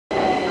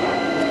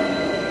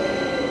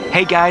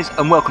Hey guys,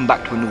 and welcome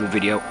back to another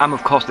video. I'm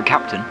of course the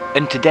Captain,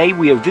 and today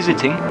we are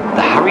visiting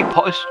the Harry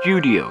Potter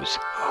Studios.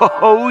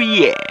 Oh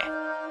yeah!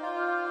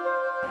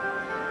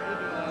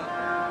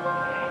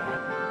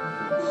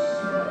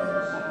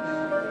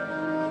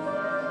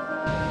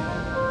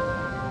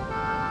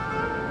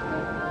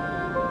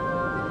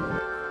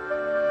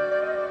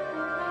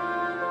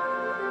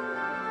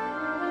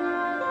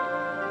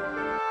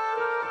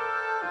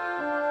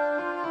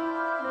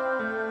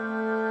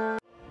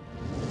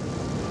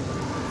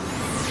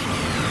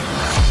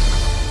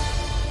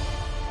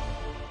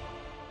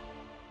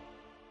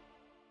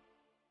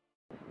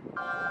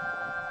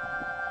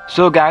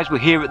 So guys, we're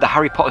here at the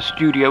Harry Potter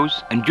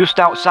Studios, and just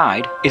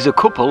outside is a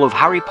couple of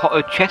Harry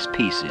Potter chess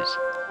pieces.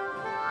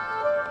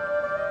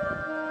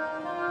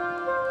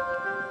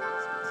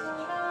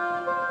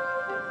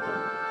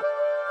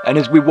 And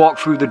as we walk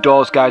through the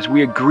doors guys,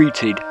 we are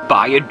greeted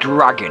by a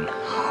dragon.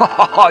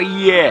 Oh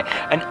yeah,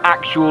 an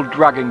actual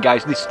dragon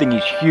guys. This thing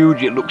is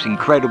huge, it looks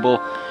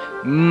incredible.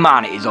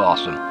 Man, it is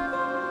awesome.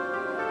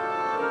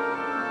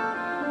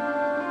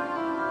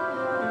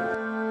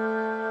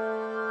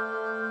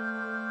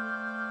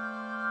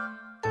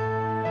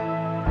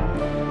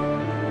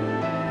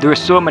 There are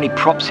so many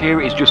props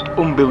here, it's just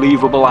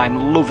unbelievable.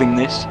 I'm loving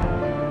this.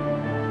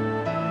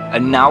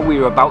 And now we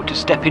are about to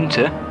step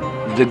into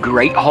the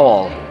Great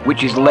Hall,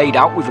 which is laid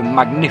out with a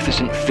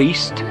magnificent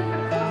feast.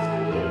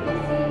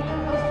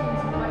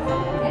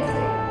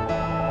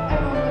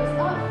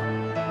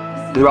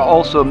 There are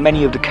also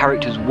many of the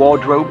characters'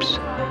 wardrobes,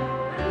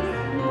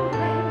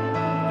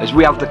 as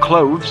we have the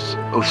clothes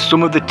of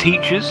some of the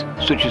teachers,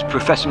 such as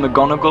Professor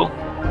McGonagall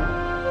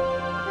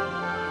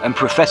and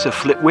Professor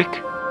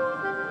Flitwick.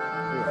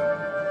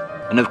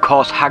 And of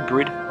course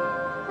Hagrid.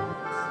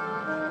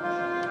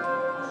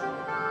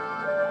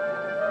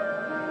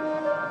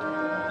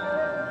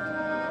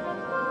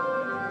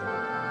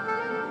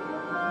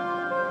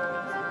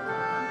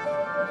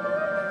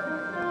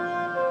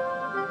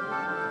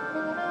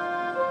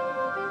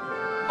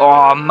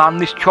 Oh man,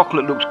 this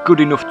chocolate looks good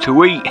enough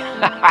to eat.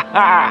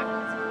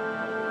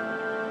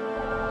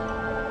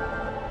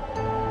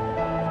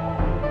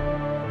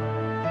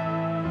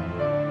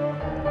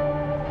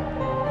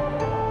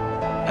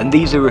 And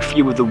these are a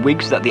few of the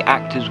wigs that the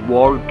actors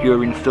wore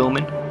during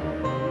filming.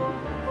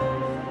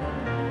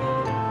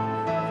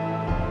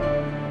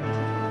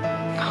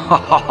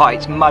 Haha,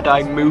 it's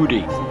Mad-Eye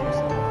Moody.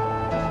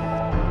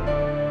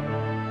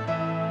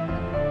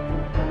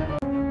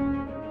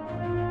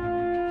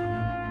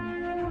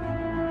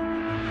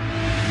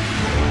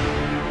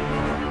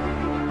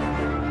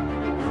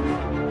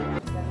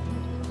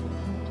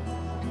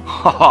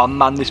 Oh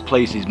man, this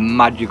place is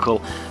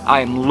magical. I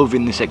am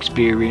loving this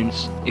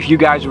experience. If you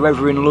guys are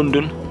ever in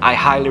London, I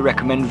highly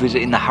recommend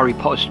visiting the Harry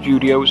Potter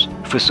Studios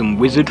for some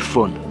wizard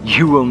fun.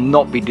 You will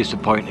not be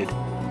disappointed.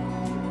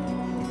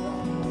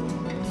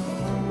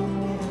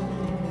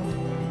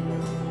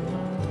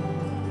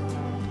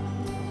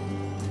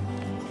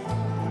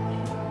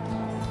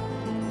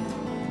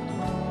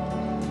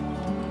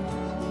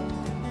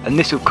 And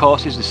this of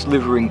course is the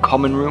Slytherin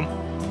Common Room.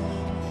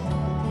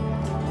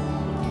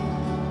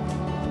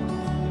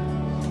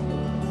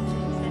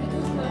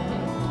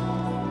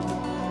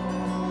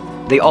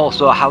 They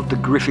also have the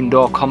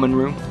Gryffindor Common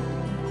Room.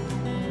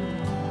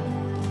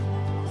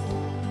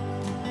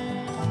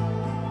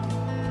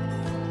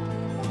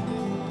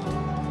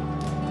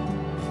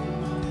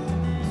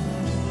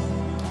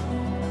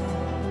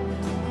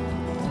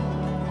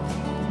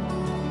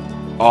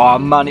 Oh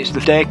man, it's the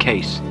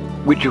staircase,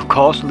 which of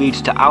course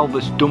leads to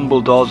Albus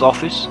Dumbledore's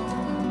office.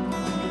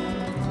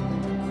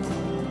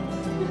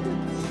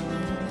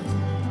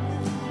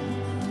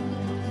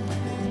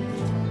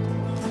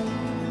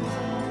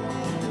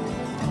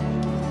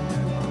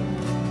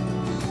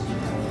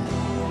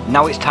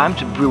 Now it's time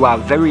to brew our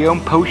very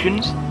own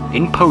potions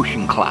in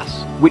potion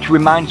class. Which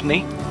reminds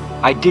me,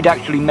 I did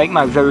actually make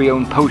my very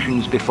own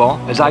potions before,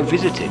 as I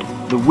visited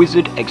the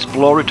Wizard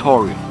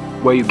Exploratorium,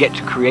 where you get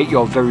to create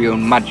your very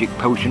own magic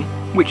potion,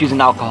 which is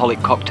an alcoholic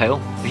cocktail.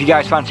 If you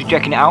guys fancy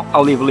checking it out,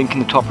 I'll leave a link in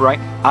the top right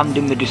and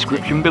in the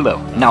description below.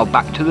 Now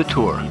back to the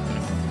tour.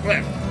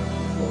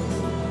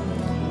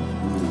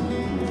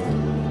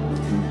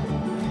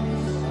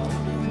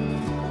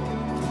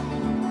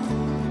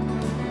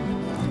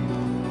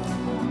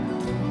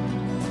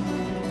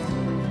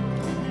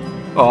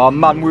 Oh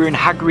man, we're in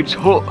Hagrid's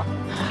hut.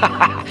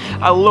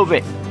 I love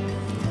it.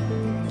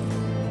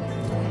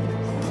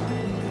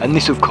 And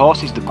this of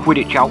course is the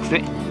Quidditch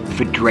outfit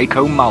for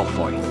Draco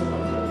Malfoy.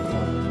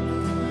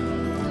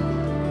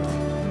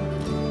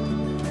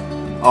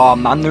 Oh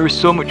man, there is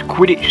so much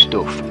Quidditch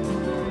stuff.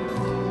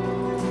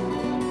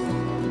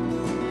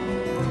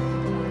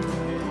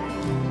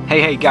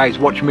 Hey guys,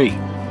 watch me.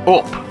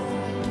 Up.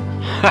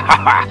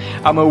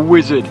 I'm a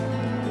wizard.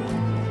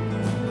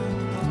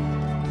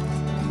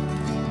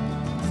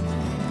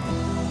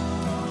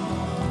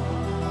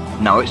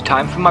 Now it's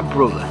time for my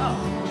brother.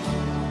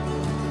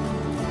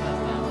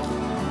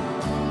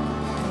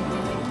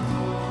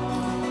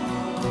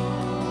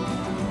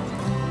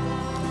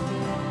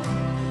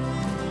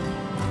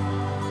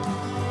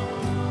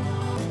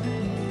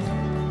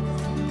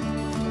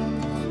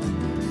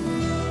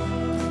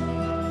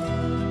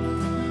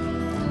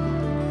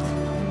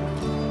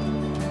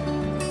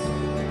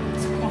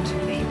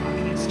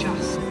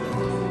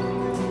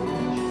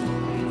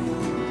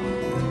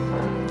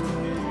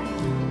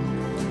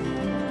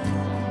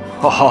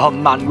 Oh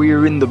man, we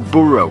are in the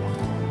Burrow,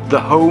 the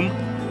home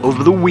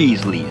of the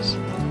Weasleys.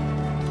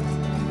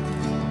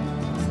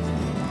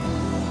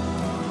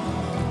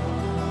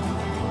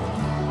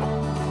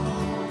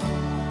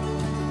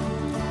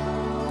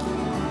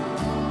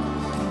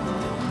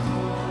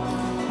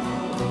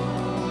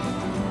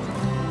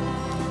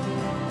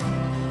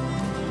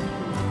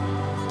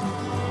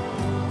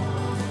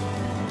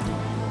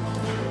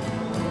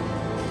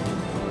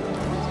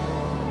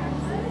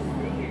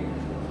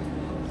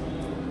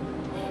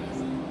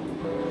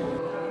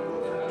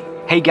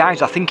 Hey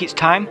guys, I think it's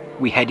time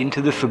we head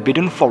into the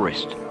Forbidden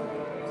Forest.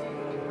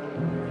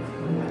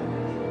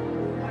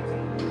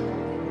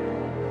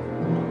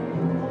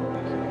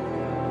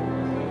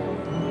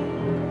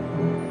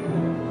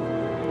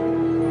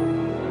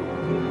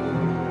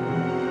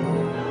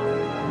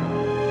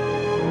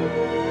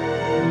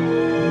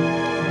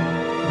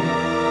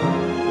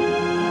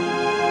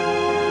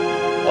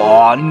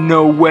 Oh,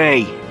 no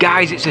way!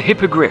 Guys, it's a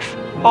hippogriff!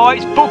 Oh,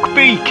 it's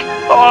Buckbeak!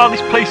 Oh,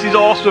 this place is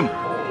awesome!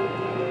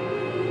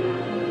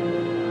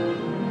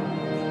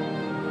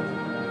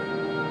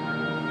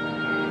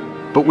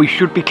 But we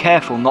should be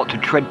careful not to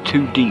tread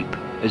too deep,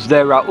 as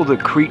there are other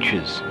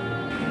creatures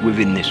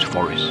within this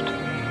forest.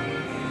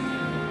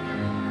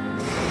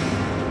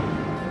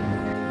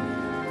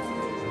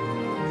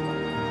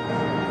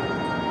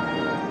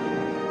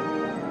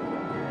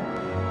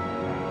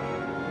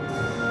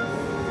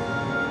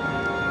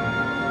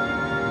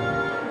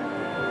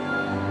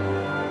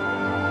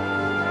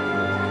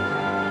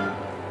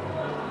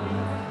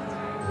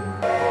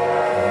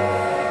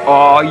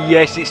 Oh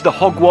yes, it's the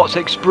Hogwarts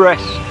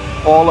Express!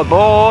 All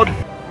aboard!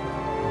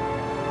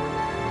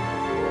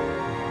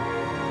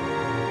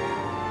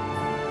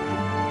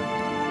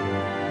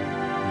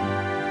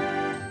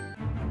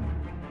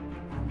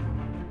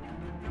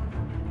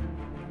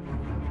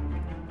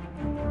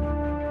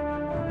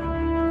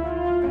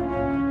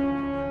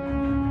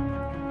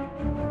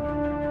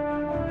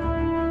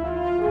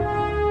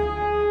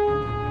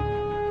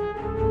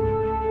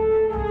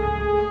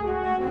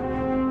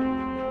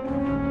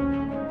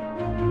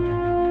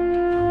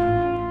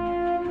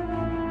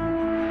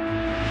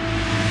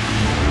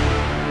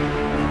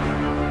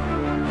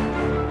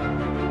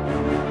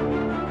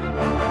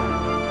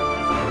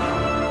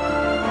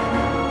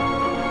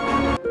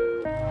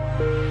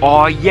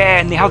 Oh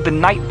yeah, and they have the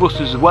night bus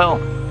as well.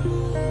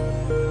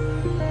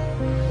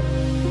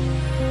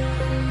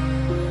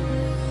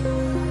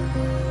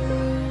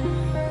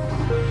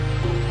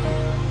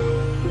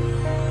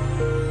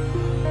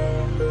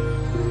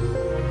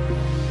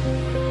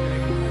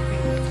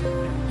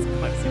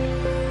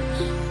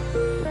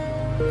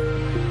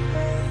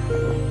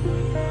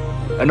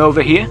 And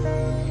over here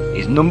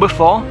is number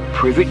 4,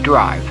 Privet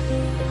Drive.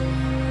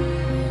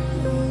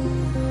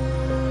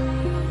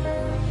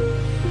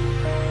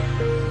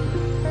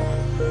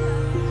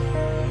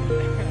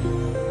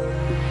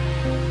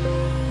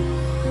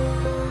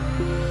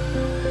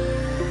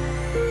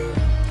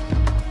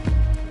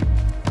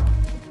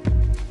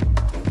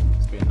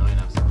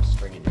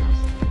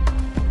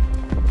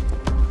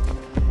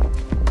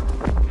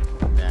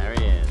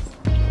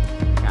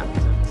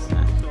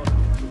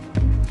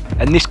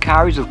 And this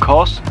car is of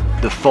course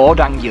the Ford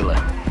Angular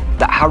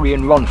that Harry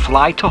and Ron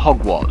fly to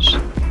Hogwarts.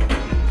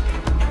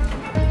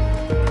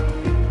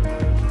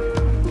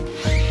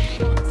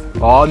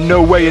 Oh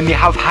no way, and they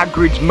have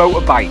Hagrid's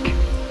motorbike.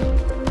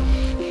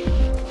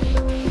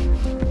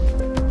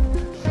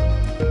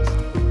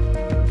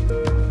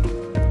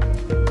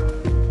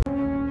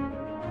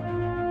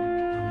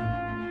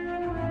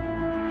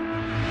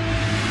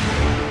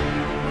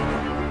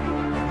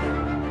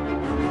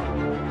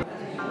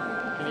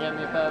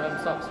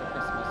 Socks for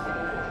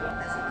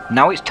Christmas.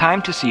 Now it's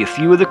time to see a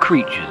few of the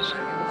creatures.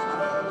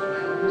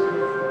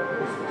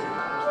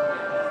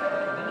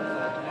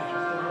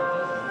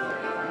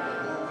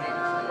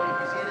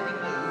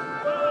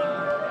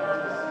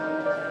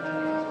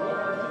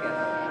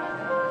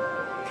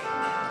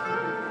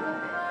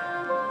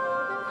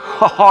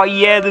 Oh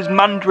yeah, there's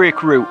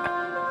Mandrake Root.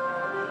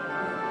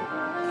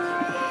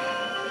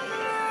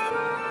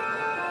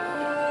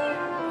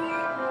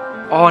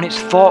 Oh, and it's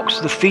Fawkes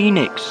the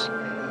Phoenix.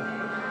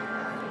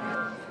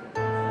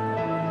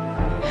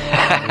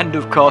 And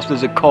of course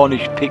there's a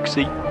Cornish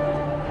pixie.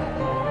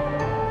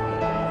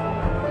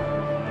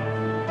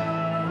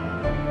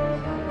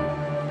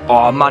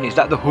 Oh man, is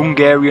that the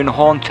Hungarian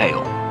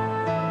horntail?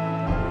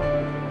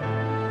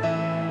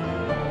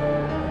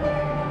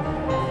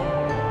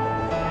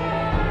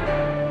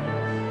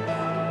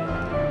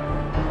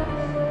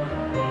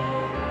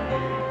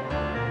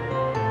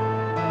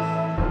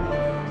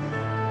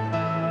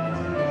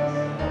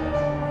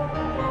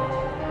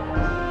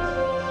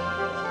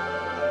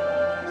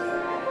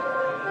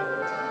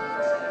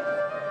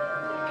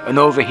 And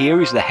over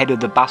here is the head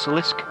of the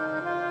basilisk.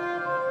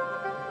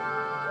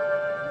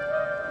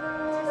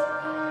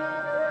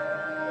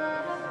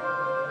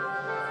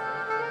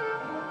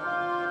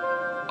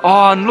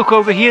 Oh, and look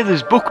over here,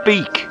 there's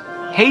Buckbeak.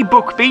 Hey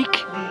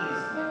Buckbeak.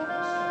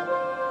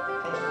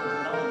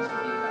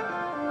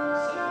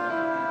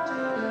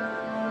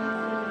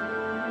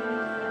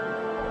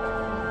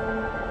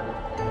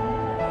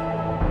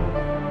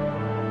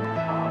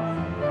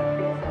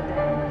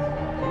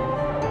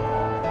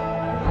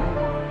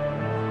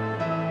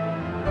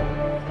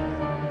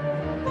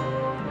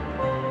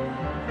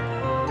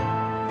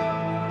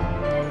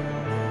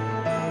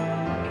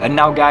 And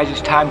now guys,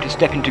 it's time to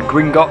step into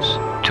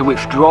Gringotts to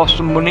withdraw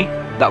some money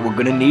that we're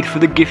gonna need for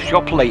the gift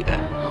shop later.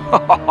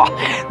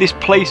 This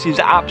place is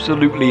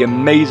absolutely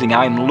amazing,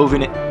 I'm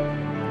loving it.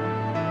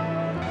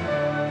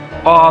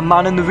 Oh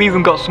man, and they've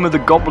even got some of the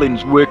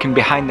goblins working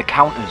behind the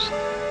counters.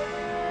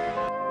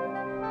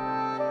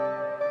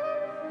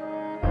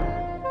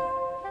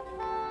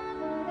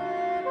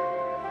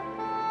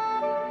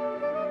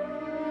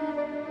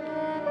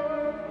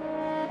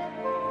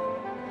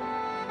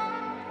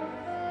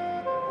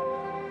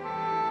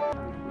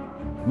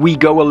 We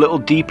go a little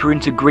deeper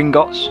into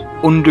Gringotts,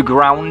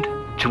 underground,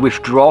 to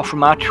withdraw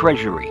from our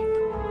treasury.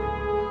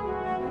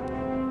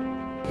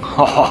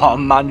 Oh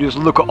man, just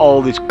look at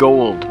all this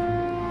gold.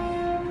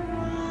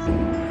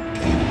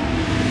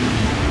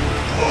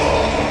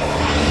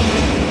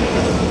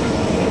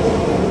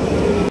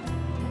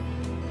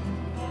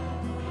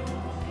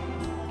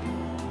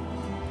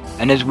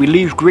 And as we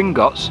leave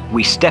Gringotts,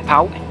 we step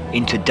out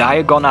into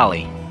Diagon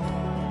Alley.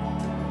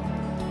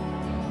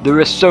 There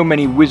are so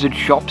many wizard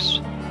shops,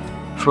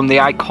 from the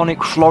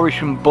iconic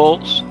Flourish and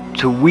Bolts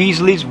to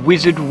Weasley's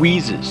Wizard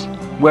Wheezers,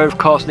 where of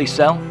course they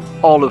sell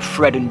all of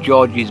Fred and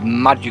George's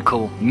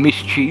magical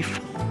mischief.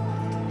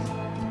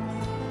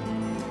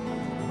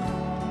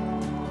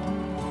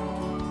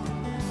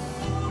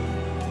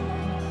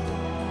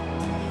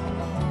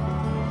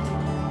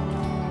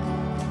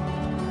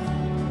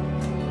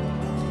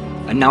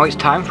 And now it's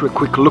time for a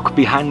quick look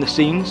behind the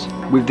scenes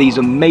with these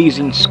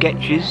amazing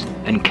sketches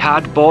and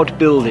cardboard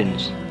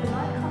buildings.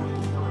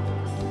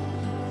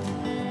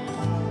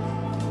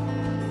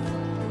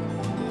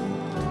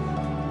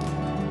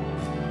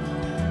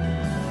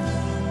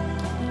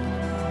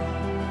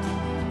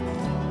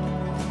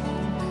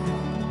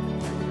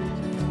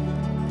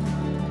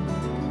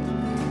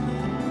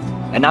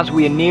 And as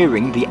we are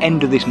nearing the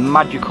end of this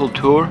magical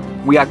tour,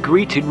 we are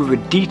greeted with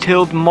a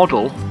detailed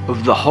model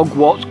of the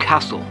Hogwarts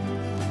Castle.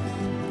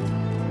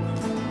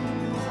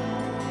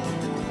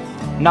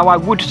 Now I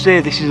would say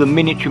this is a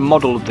miniature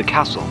model of the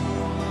castle,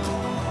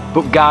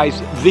 but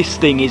guys, this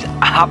thing is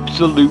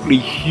absolutely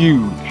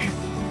huge.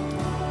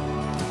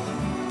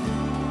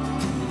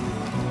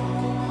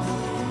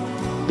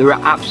 There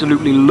are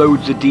absolutely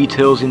loads of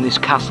details in this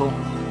castle.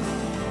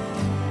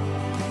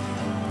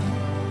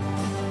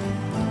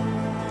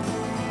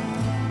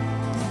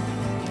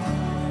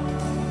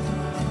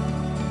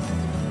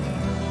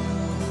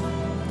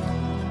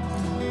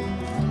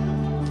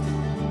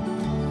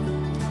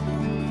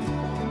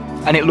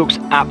 And it looks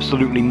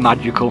absolutely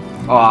magical.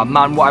 Oh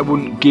man, what I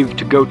wouldn't give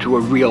to go to a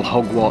real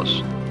Hogwarts.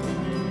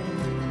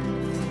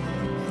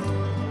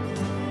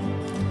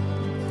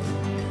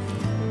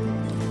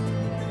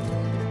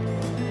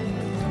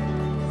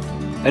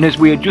 And as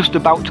we are just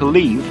about to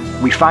leave,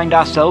 we find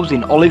ourselves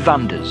in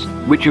Ollivanders,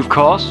 which of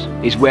course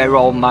is where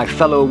all my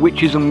fellow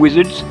witches and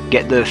wizards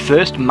get their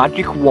first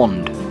magic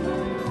wand.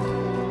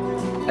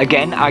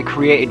 Again, I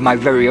created my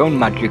very own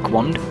magic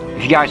wand.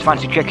 If you guys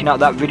fancy checking out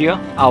that video,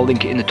 I'll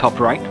link it in the top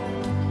right.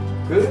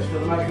 Good, for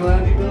the magical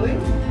energy building.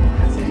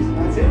 That's it,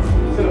 that's it.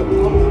 So, 1,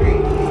 3,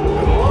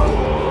 1,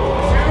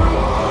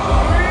 2,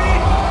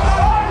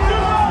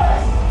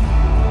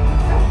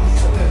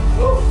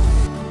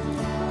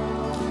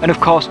 3, And of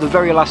course, the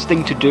very last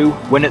thing to do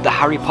when at the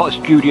Harry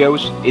Potter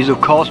Studios is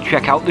of course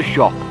check out the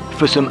shop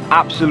for some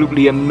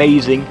absolutely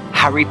amazing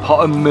Harry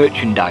Potter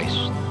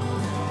merchandise.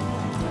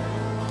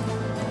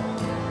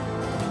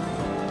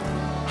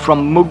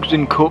 From mugs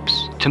and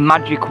cups to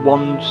magic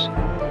wands,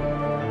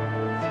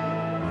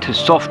 to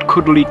soft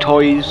cuddly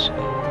toys,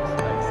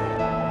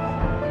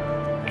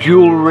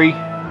 jewellery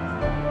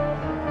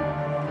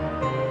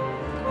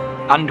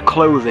and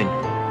clothing.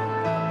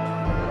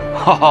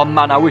 Oh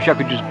man, I wish I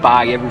could just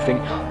buy everything.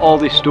 All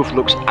this stuff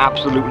looks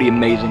absolutely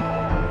amazing.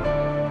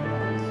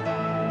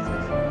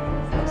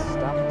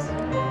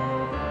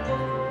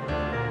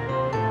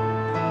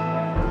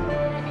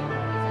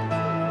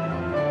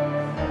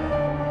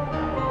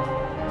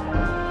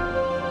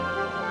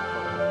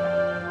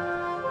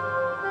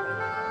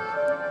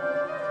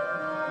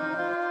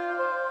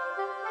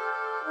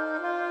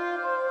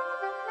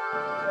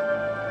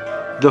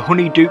 The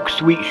Honeyduke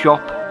Sweet Shop,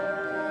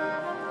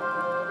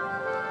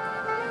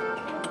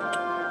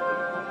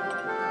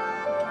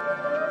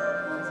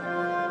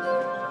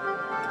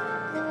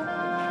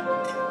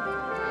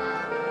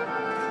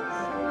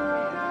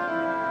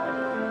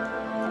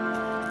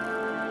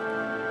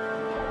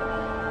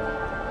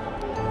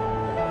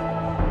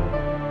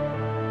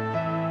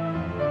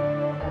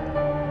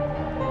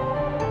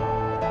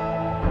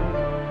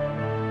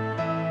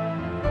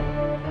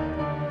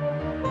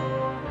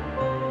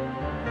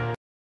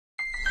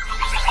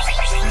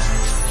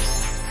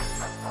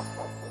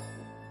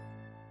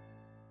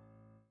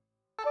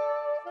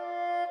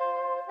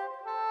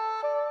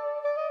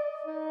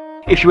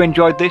 If you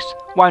enjoyed this,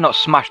 why not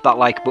smash that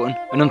like button?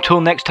 And until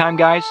next time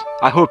guys,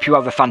 I hope you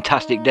have a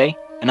fantastic day,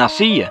 and I'll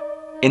see you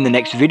in the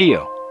next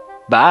video.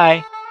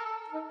 Bye!